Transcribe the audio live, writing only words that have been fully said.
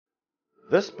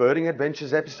This Birding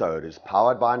Adventures episode is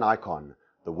powered by Nikon,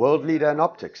 the world leader in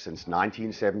optics since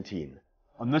 1917.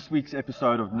 On this week's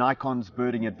episode of Nikon's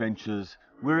Birding Adventures,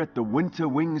 we're at the Winter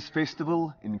Wings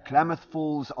Festival in Klamath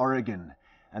Falls, Oregon.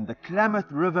 And the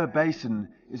Klamath River Basin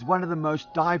is one of the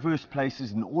most diverse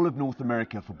places in all of North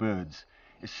America for birds,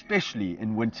 especially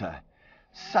in winter.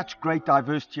 Such great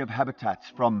diversity of habitats,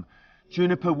 from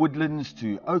juniper woodlands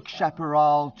to oak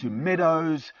chaparral to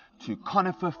meadows to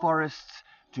conifer forests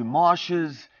to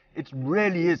marshes. It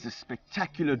really is a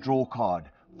spectacular draw card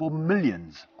for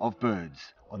millions of birds.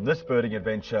 On this birding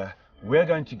adventure, we're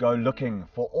going to go looking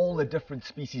for all the different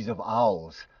species of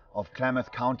owls of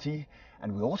Klamath County,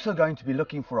 and we're also going to be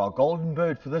looking for our golden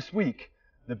bird for this week,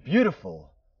 the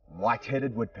beautiful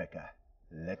white-headed woodpecker.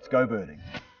 Let's go birding.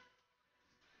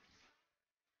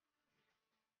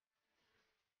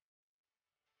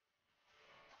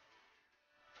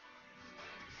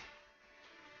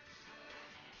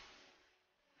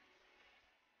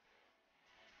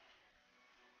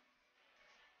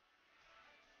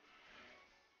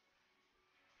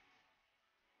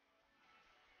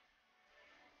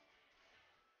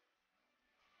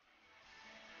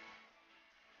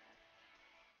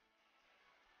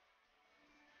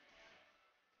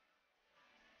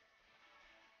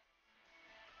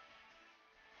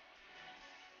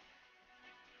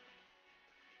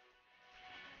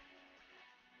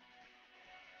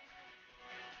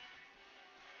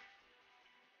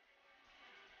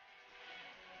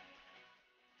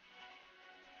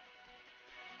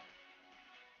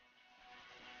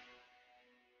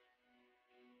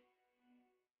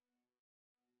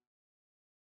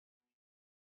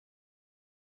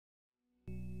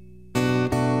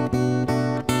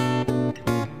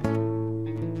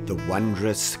 The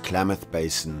wondrous Klamath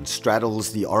Basin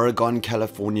straddles the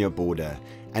Oregon-California border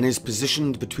and is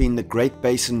positioned between the Great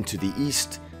Basin to the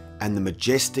east and the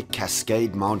majestic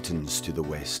Cascade Mountains to the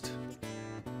west.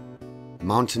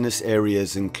 Mountainous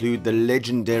areas include the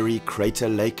legendary Crater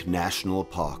Lake National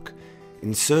Park,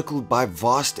 encircled by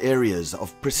vast areas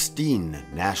of pristine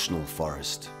national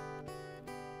forest.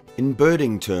 In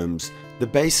birding terms, the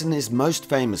basin is most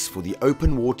famous for the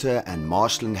open water and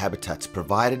marshland habitats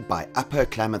provided by Upper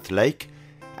Klamath Lake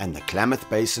and the Klamath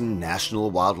Basin National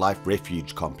Wildlife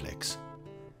Refuge Complex.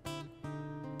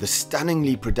 The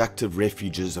stunningly productive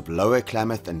refuges of Lower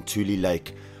Klamath and Tule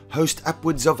Lake host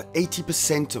upwards of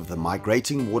 80% of the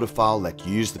migrating waterfowl that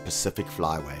use the Pacific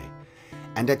Flyway,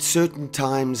 and at certain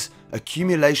times,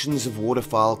 accumulations of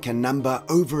waterfowl can number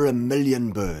over 1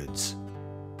 million birds.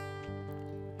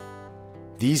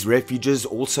 These refuges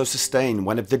also sustain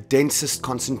one of the densest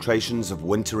concentrations of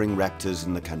wintering raptors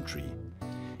in the country.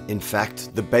 In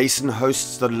fact, the basin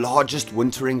hosts the largest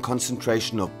wintering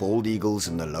concentration of bald eagles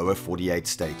in the lower 48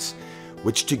 states,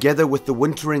 which together with the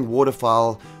wintering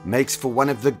waterfowl makes for one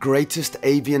of the greatest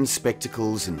avian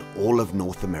spectacles in all of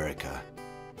North America.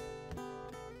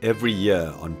 Every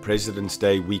year on President's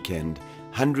Day weekend,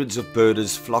 hundreds of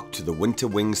birders flock to the Winter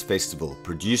Wings Festival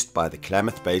produced by the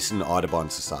Klamath Basin Audubon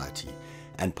Society,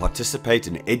 and participate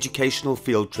in educational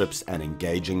field trips and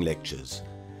engaging lectures.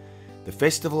 The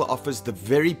festival offers the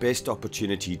very best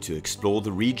opportunity to explore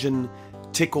the region,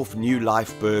 tick off new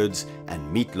life birds,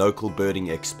 and meet local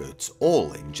birding experts,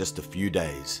 all in just a few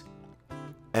days.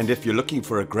 And if you're looking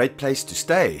for a great place to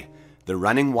stay, the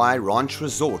Running Y Ranch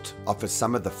Resort offers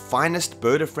some of the finest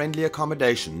birder-friendly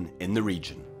accommodation in the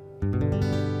region.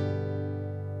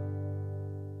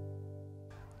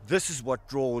 This is what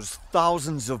draws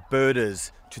thousands of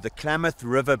birders to the Klamath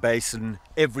River Basin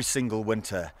every single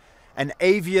winter. An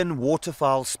avian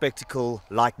waterfowl spectacle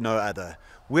like no other.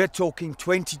 We're talking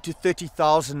 20 to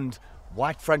 30,000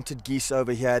 white-fronted geese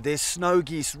over here. There's snow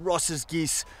geese, Ross's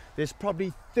geese. There's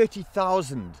probably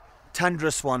 30,000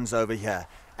 tundra swans over here.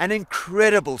 An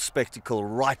incredible spectacle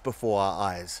right before our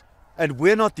eyes. And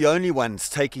we're not the only ones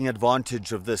taking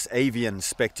advantage of this avian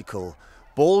spectacle.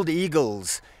 Bald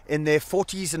eagles in their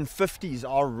 40s and 50s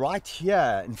are right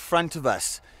here in front of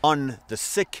us, on the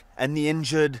sick and the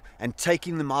injured and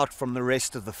taking them out from the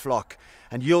rest of the flock.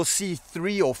 And you'll see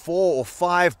 3 or 4 or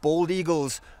 5 bald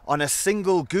eagles on a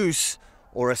single goose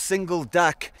or a single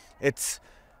duck. It's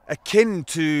akin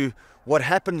to what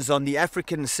happens on the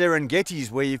African Serengetis,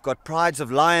 where you've got prides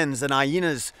of lions and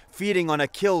hyenas feeding on a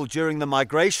kill during the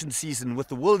migration season with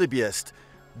the wildebeest.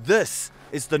 This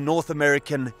is the North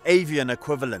American avian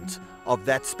equivalent of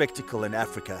that spectacle in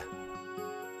Africa.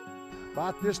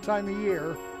 About this time of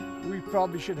year, we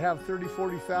probably should have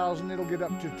 30,000-40,000. It'll get up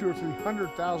to 200,000 or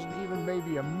 300,000, even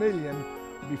maybe 1 million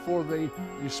before they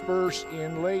disperse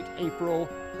in late April,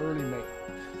 early May.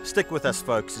 Stick with us,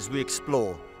 folks, as we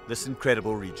explore this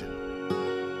incredible region.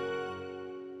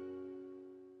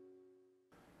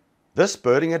 This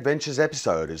Birding Adventures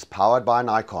episode is powered by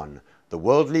Nikon, the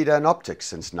world leader in optics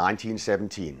since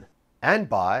 1917, and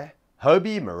by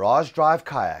Hobie Mirage Drive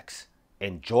Kayaks.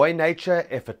 Enjoy nature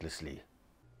effortlessly.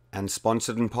 And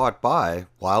sponsored in part by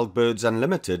Wild Birds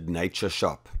Unlimited Nature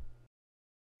Shop.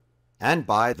 And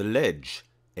by The Ledge,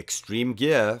 extreme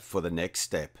gear for the next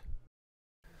step.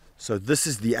 So this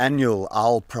is the annual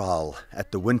Owl Prowl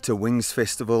at the Winter Wings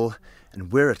Festival,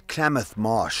 and we're at Klamath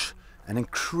Marsh, an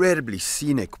incredibly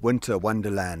scenic winter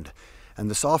wonderland. And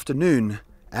this afternoon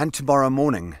and tomorrow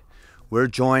morning, we're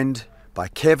joined by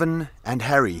Kevin and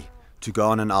Harry to go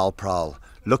on an owl prowl,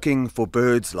 looking for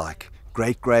birds like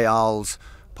great grey owls,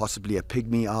 possibly a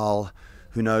pygmy owl.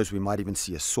 Who knows, we might even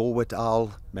see a saw-whet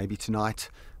owl, maybe tonight,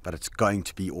 but it's going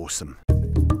to be awesome.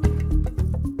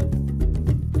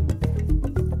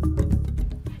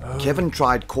 Kevin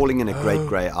tried calling in a great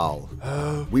grey owl.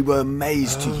 We were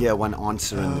amazed to hear one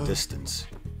answer in the distance.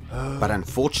 But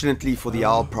unfortunately for the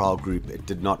owl prowl group, it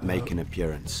did not make an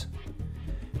appearance.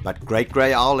 But great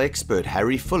grey owl expert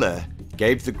Harry Fuller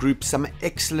gave the group some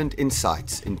excellent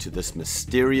insights into this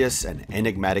mysterious and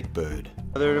enigmatic bird.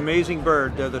 They're an amazing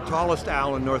bird. They're the tallest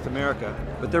owl in North America,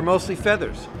 but they're mostly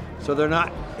feathers. So they're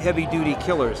not heavy-duty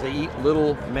killers. They eat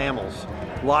little mammals,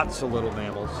 lots of little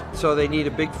mammals. So they need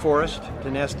a big forest to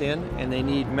nest in, and they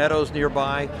need meadows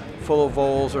nearby full of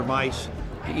voles or mice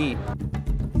to eat.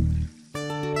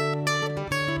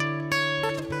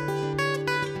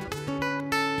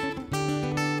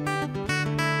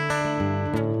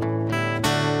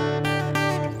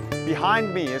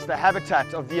 Behind me is the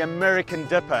habitat of the American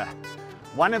dipper,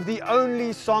 one of the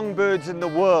only songbirds in the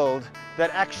world that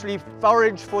actually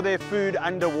forage for their food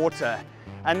underwater.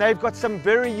 And they've got some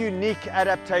very unique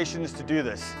adaptations to do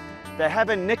this. They have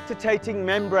a nictitating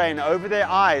membrane over their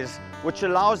eyes, which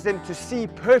allows them to see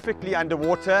perfectly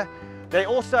underwater. They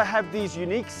also have these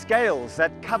unique scales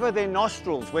that cover their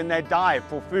nostrils when they dive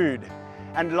for food.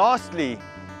 And lastly,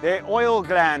 their oil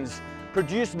glands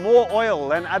produce more oil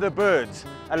than other birds,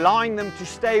 allowing them to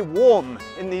stay warm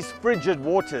in these frigid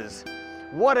waters.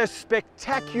 What a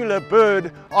spectacular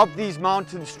bird of these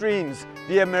mountain streams,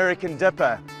 the American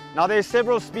dipper. Now there's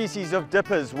several species of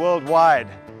dippers worldwide,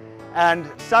 and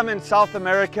some in South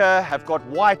America have got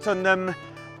white on them.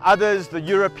 Others, the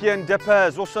European dipper,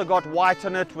 has also got white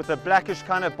on it with a blackish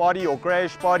kind of body or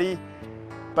grayish body.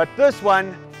 But this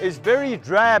one is very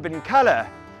drab in color,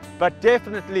 but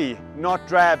definitely not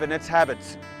drab in its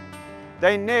habits.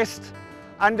 They nest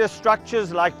under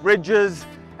structures like bridges,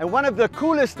 and one of the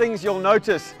coolest things you'll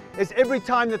notice is every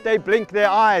time that they blink their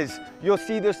eyes, you'll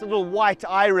see this little white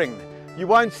eye ring. You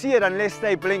won't see it unless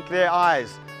they blink their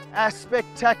eyes. A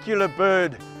spectacular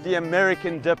bird, the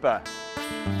American dipper.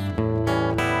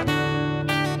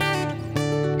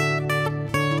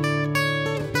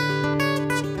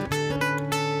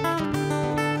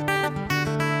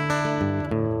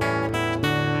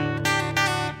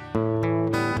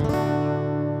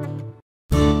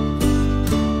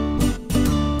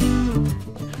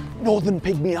 Northern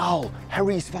pygmy owl.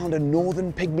 Harry's found a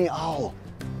northern pygmy owl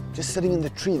just sitting in the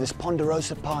tree, this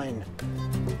ponderosa pine.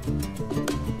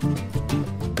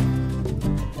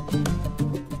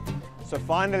 So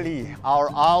finally, our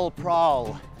owl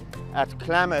prowl at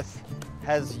Klamath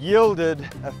has yielded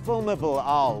a filmable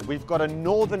owl. We've got a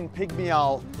northern pygmy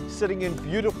owl sitting in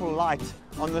beautiful light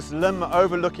on this limb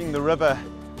overlooking the river.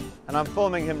 And I'm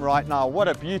filming him right now. What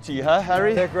a beauty, huh,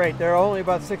 Harry? They're great. They're only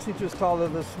about 6 inches tall. They're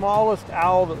the smallest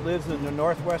owl that lives in the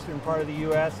northwestern part of the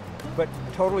U.S., but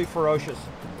totally ferocious.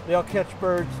 They'll catch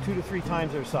birds 2 to 3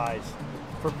 times their size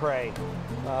for prey.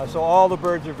 So all the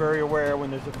birds are very aware when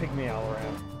there's a pygmy owl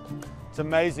around. It's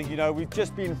amazing. You know, we've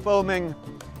just been filming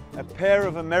a pair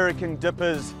of American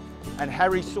dippers, and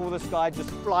Harry saw this guy just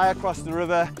fly across the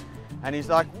river. And he's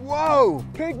like, whoa,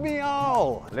 pygmy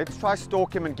owl. Let's try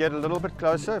stalk him and get a little bit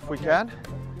closer if we can.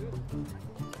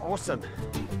 Awesome.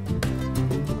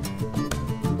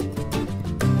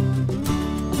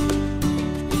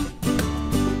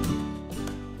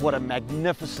 What a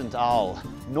magnificent owl.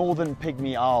 Northern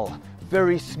pygmy owl.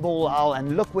 Very small owl.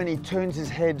 And look, when he turns his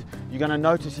head, you're going to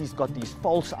notice he's got these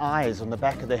false eyes on the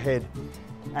back of the head.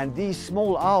 And these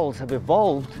small owls have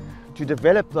evolved to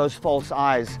develop those false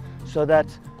eyes so that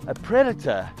a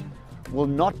predator will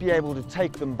not be able to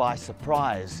take them by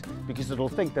surprise because it'll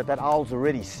think that that owl's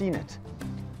already seen it.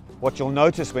 What you'll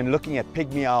notice when looking at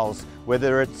pygmy owls,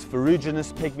 whether it's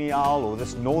ferruginous pygmy owl or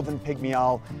this northern pygmy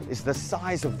owl, is the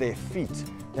size of their feet.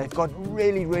 They've got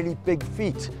really, really big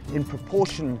feet in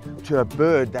proportion to a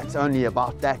bird that's only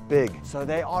about that big. So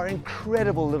they are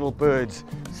incredible little birds.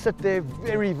 Sit there,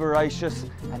 very voracious,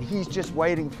 and he's just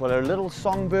waiting for a little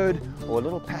songbird or a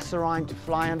little passerine to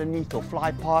fly underneath or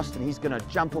fly past, and he's going to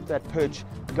jump off that perch,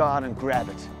 go out and grab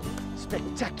it.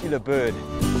 Spectacular bird.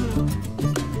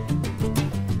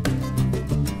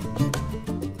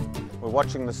 We're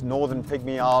watching this northern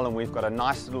pygmy owl, and we've got a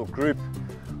nice little group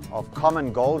of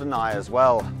common goldeneye as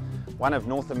well. One of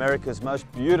North America's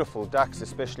most beautiful ducks,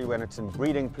 especially when it's in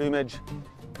breeding plumage.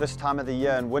 This time of the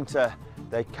year in winter,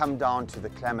 they come down to the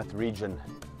Klamath region.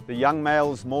 The young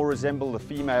males more resemble the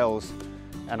females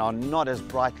and are not as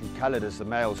brightly colored as the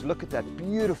males. Look at that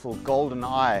beautiful golden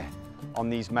eye on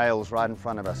these males right in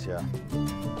front of us here.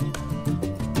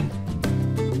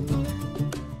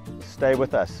 Stay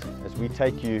with us as we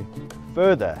take you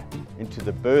further into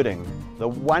the birding, the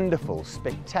wonderful,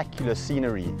 spectacular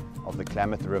scenery of the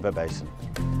Klamath River Basin.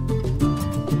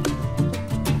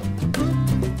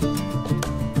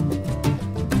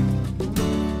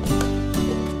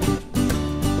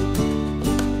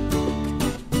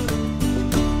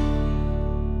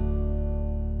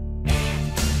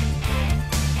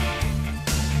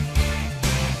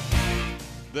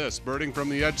 This Birding from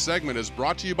the Edge segment is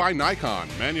brought to you by Nikon,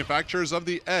 manufacturers of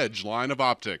the Edge line of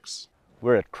optics.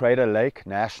 We're at Crater Lake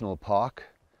National Park,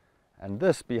 and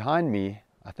this behind me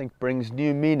I think brings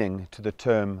new meaning to the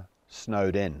term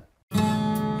snowed in.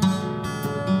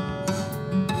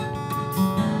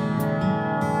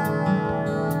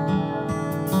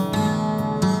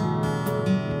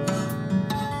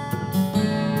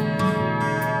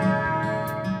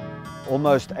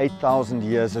 Almost 8,000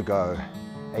 years ago,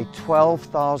 a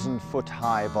 12,000 foot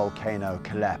high volcano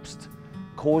collapsed,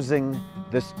 causing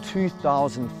this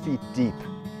 2,000 feet deep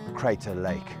Crater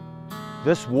Lake.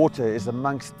 This water is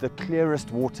amongst the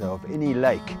clearest water of any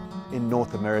lake in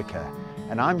North America,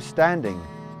 and I'm standing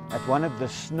at one of the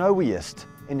snowiest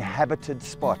inhabited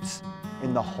spots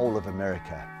in the whole of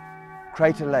America.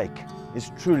 Crater Lake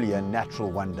is truly a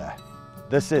natural wonder.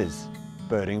 This is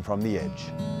Birding from the Edge.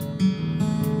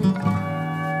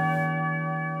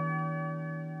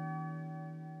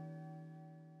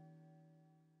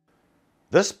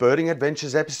 This Birding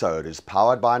Adventures episode is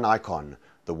powered by Nikon,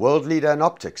 the world leader in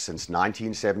optics since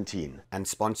 1917, and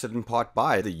sponsored in part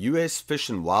by the U.S. Fish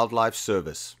and Wildlife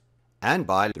Service, and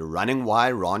by the Running Y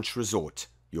Ranch Resort,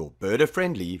 your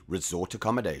birder-friendly resort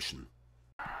accommodation.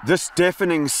 This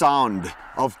deafening sound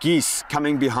of geese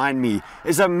coming behind me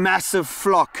is a massive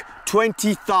flock,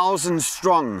 20,000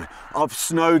 strong, of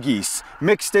snow geese,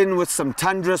 mixed in with some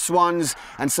tundra swans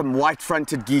and some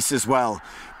white-fronted geese as well.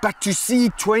 But to see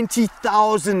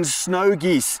 20,000 snow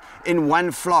geese in one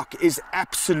flock is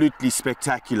absolutely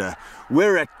spectacular.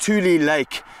 We're at Tule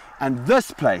Lake, and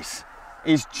this place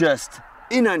is just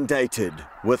inundated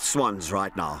with swans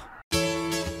right now.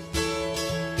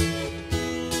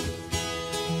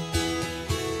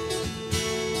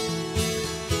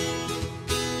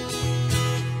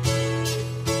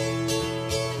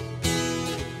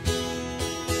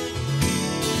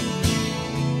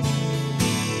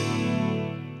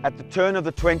 At the turn of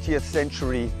the 20th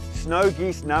century, snow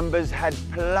geese numbers had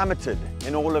plummeted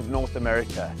in all of North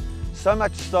America. So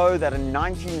much so that in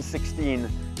 1916,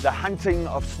 the hunting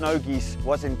of snow geese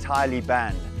was entirely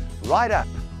banned, right up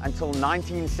until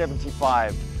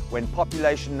 1975, when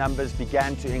population numbers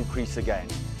began to increase again.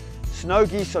 Snow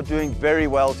geese are doing very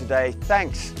well today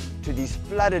thanks to these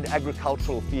flooded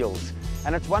agricultural fields.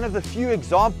 And it's one of the few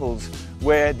examples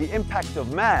where the impact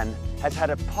of man has had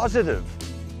a positive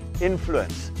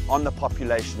influence on the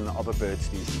population of a bird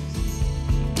species.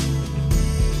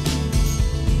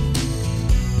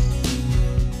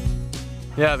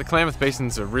 Yeah, the Klamath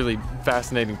Basin's a really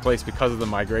fascinating place because of the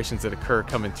migrations that occur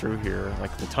coming through here,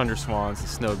 like the tundra swans, the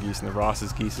snow geese, and the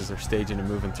Ross's geese are staging and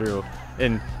moving through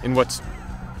in what's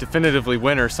definitively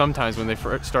winter sometimes when they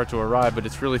start to arrive, but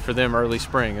it's really for them early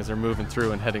spring as they're moving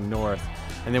through and heading north.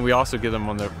 And then we also get them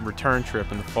on the return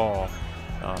trip in the fall.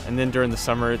 And then during the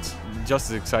summer, it's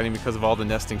just as exciting because of all the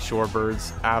nesting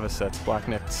shorebirds, avocets,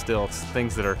 black-necked stilts,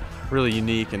 things that are really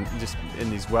unique and just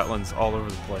in these wetlands all over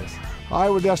the place. I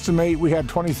would estimate we had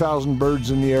 20,000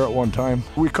 birds in the air at one time.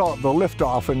 We call it the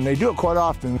lift-off, and they do it quite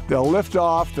often. They'll lift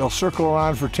off, they'll circle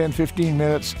around for 10-15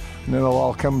 minutes, and then they'll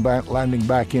all come back, landing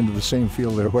back into the same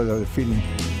field there where they're feeding.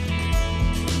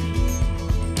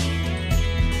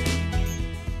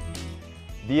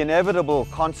 The inevitable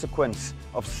consequence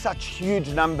of such huge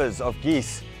numbers of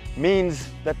geese means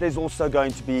that there's also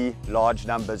going to be large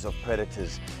numbers of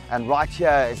predators. And right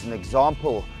here is an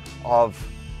example of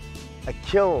a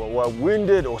kill or a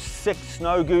wounded or sick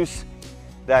snow goose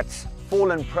that's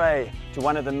fallen prey to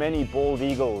one of the many bald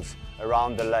eagles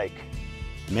around the lake.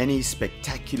 Many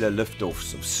spectacular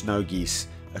liftoffs of snow geese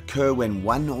occur when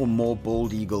one or more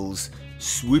bald eagles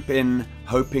swoop in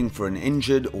hoping for an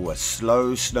injured or a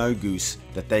slow snow goose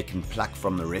that they can pluck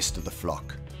from the rest of the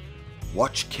flock.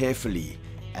 Watch carefully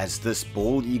as this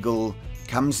bald eagle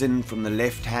comes in from the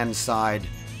left-hand side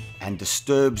and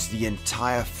disturbs the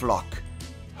entire flock,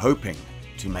 hoping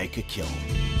to make a kill.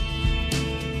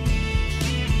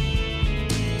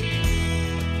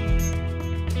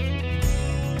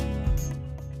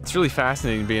 It's really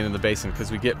fascinating being in the basin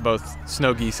because we get both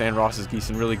snow geese and Ross's geese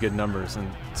in really good numbers. And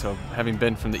so having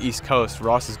been from the East Coast,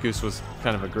 Ross's goose was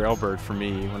kind of a grail bird for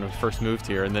me when I first moved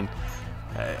here. And then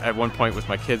at one point with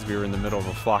my kids, we were in the middle of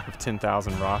a flock of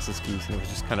 10,000 Ross's geese, and it was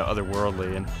just kind of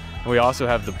otherworldly. And we also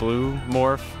have the blue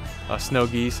morph, snow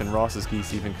geese, and Ross's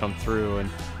geese even come through. And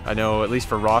I know, at least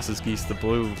for Ross's geese, the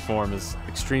blue form is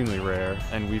extremely rare.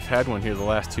 And we've had one here the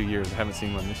last 2 years. I haven't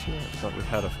seen one this year, but we've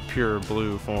had a pure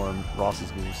blue form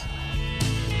Ross's goose.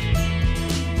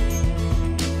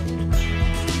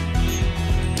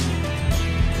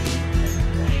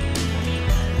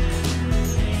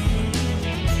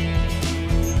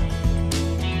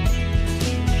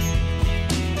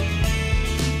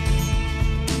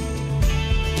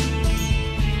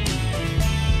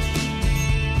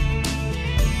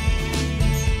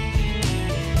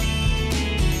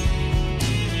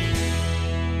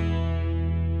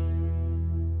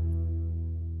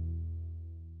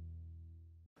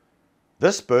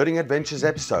 This Birding Adventures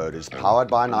episode is powered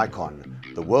by Nikon,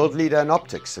 the world leader in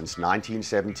optics since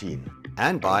 1917,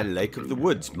 and by Lake of the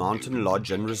Woods Mountain Lodge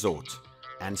and Resort,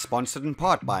 and sponsored in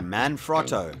part by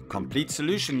Manfrotto, complete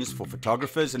solutions for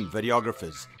photographers and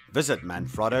videographers. Visit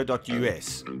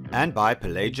manfrotto.us, and by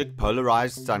Pelagic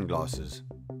Polarized Sunglasses.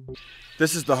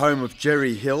 This is the home of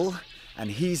Jerry Hill, and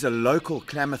he's a local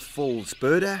Klamath Falls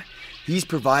birder. He's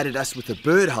provided us with a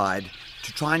bird hide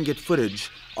to try and get footage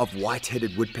of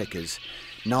white-headed woodpeckers.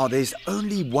 Now there's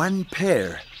only one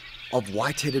pair of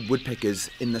white-headed woodpeckers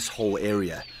in this whole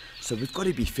area, so we've got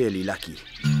to be fairly lucky.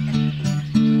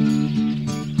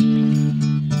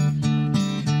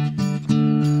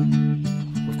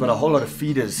 We've got a whole lot of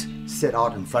feeders set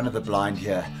out in front of the blind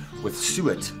here with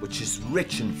suet, which is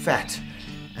rich in fat,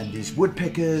 and these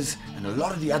woodpeckers and a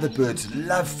lot of the other birds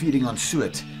love feeding on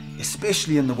suet,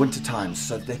 especially in the winter times,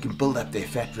 so that they can build up their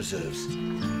fat reserves.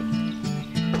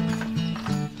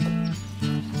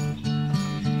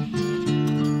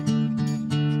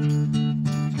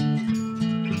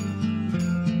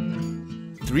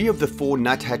 Three of the four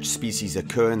nuthatch species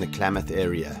occur in the Klamath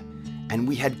area, and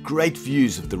we had great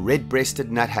views of the red-breasted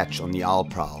nuthatch on the owl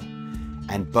prowl,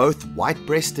 and both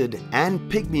white-breasted and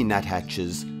pygmy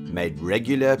nuthatches made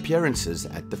regular appearances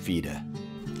at the feeder.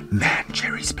 Man,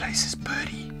 Jerry's place is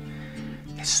birdy.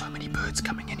 There's so many birds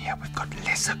coming in here. We've got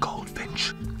lesser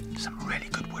goldfinch, some really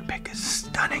good woodpeckers,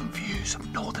 stunning views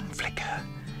of northern flicker,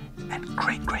 and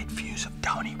great views of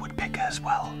downy woodpecker as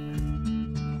well.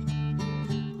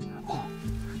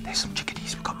 There's some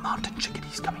chickadees. We've got mountain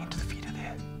chickadees coming into the feeder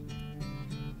there.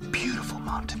 Beautiful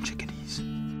mountain chickadees.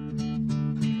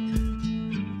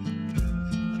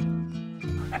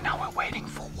 And now we're waiting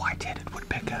for white-headed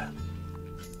woodpecker.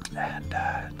 And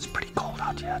it's pretty cold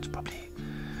out here. It's probably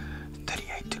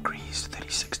 38 degrees,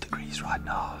 36 degrees right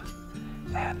now.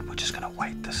 And we're just going to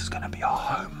wait. This is going to be our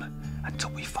home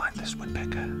until we find this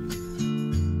woodpecker.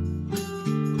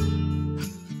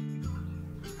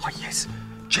 Oh yes,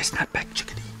 chestnut-back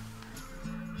chickadee.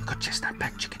 We've got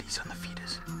chestnut-back chickadees on the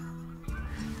feeders.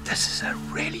 This is a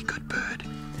really good bird.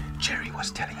 Jerry was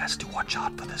telling us to watch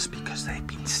out for this because they've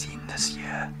been seen this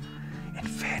year in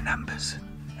fair numbers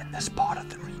in this part of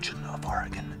the region of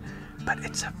Oregon. But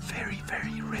it's a very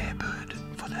rare bird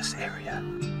for this area.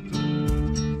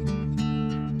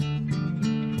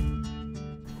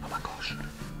 Oh my gosh.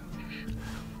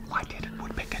 White-headed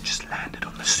woodpecker just landed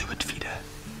on the suet feeder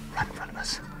right in front of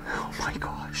us. Oh my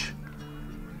gosh.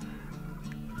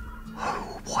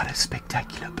 Oh, what a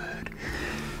spectacular bird.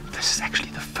 This is actually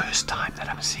the first time that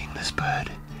I'm seeing this bird.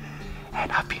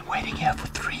 And I've been waiting here for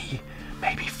 3,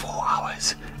 maybe 4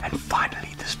 hours. And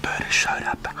finally this bird has showed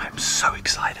up. I'm so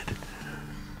excited.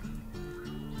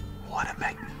 What a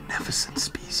magnificent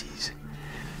species.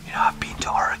 You know, I've been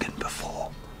to Oregon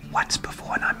once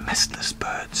before, and I missed this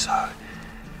bird. So,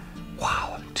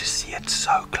 wow, to see it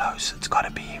so close. It's got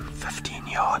to be 15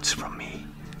 yards from me.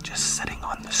 Just sitting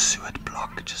on the suet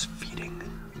block, just feeding.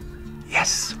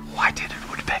 Yes, white-headed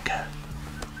woodpecker.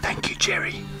 They you,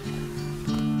 Jerry.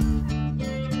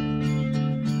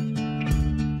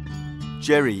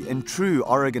 Jerry, in true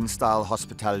Oregon-style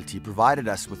hospitality, provided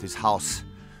us with his house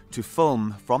to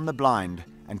film from the blind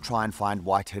and try and find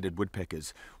white-headed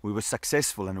woodpeckers. We were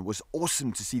successful, and it was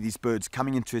awesome to see these birds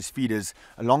coming into his feeders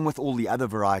along with all the other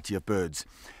variety of birds.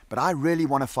 But I really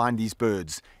want to find these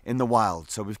birds in the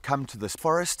wild, so we've come to this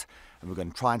forest and we're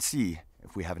going to try and see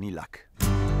if we have any luck.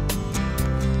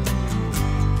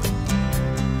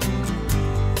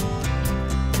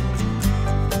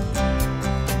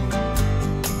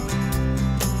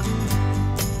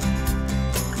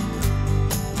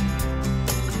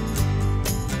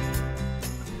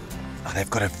 They've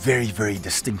got a very, very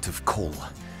distinctive call.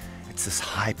 It's this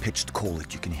high-pitched call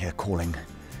that you can hear calling.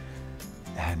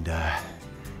 And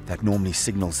that normally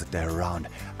signals that they're around.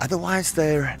 Otherwise,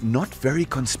 they're not very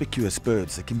conspicuous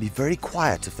birds. They can be very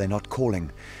quiet if they're not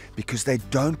calling, because they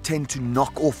don't tend to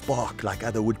knock off bark like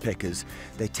other woodpeckers.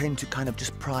 They tend to kind of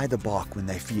just pry the bark when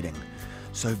they're feeding.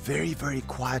 So very, very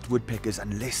quiet woodpeckers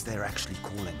unless they're actually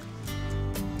calling.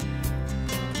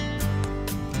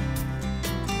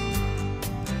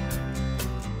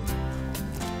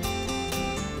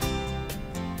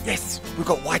 Yes, we've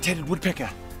got white-headed woodpecker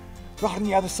right on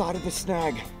the other side of the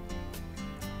snag.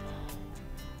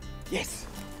 Yes,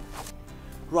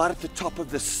 right at the top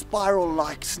of the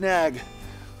spiral-like snag,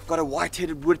 we've got a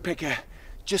white-headed woodpecker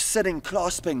just sitting,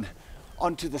 clasping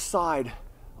onto the side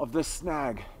of this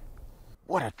snag.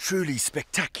 What a truly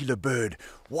spectacular bird,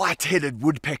 white-headed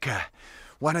woodpecker.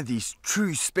 One of these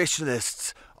true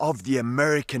specialists of the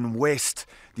American West,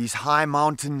 these high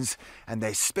mountains, and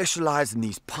they specialize in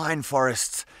these pine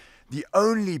forests. The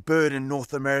only bird in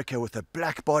North America with a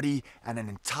black body and an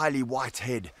entirely white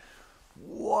head.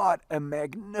 What a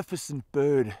magnificent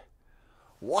bird.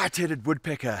 White-headed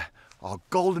woodpecker, our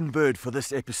golden bird for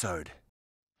this episode.